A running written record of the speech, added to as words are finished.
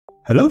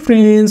Hello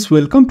friends,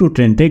 welcome to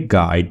TrendTech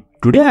Guide.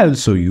 Today I'll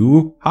show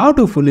you how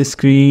to full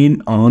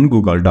screen on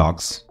Google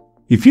Docs.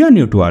 If you are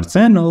new to our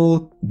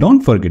channel,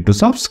 don't forget to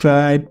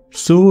subscribe.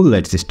 So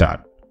let's start.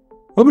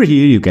 Over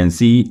here you can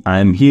see I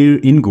am here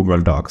in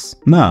Google Docs.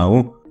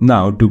 Now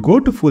to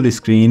go to full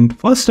screen,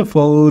 first of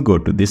all go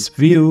to this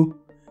view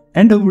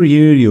and over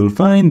here you'll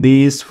find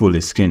this full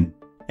screen.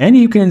 And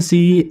you can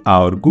see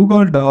our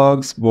Google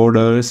Docs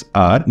borders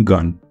are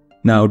gone.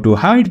 Now to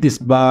hide this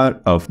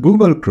bar of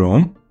Google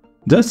Chrome,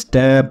 just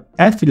tap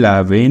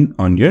F11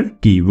 on your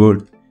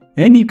keyboard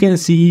and you can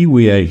see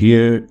we are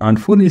here on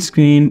full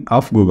screen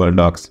of Google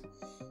Docs.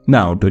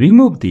 Now to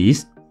remove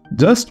this,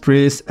 just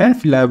press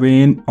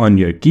F11 on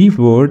your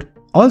keyboard.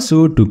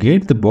 Also to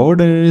get the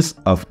borders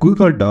of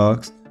Google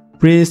Docs,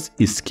 press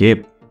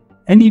Escape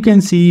and you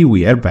can see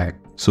we are back.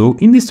 So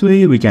in this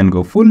way we can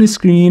go full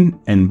screen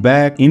and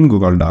back in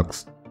Google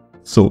Docs.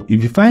 So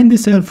if you find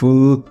this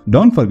helpful,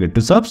 don't forget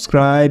to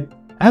subscribe.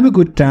 Have a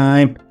good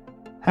time.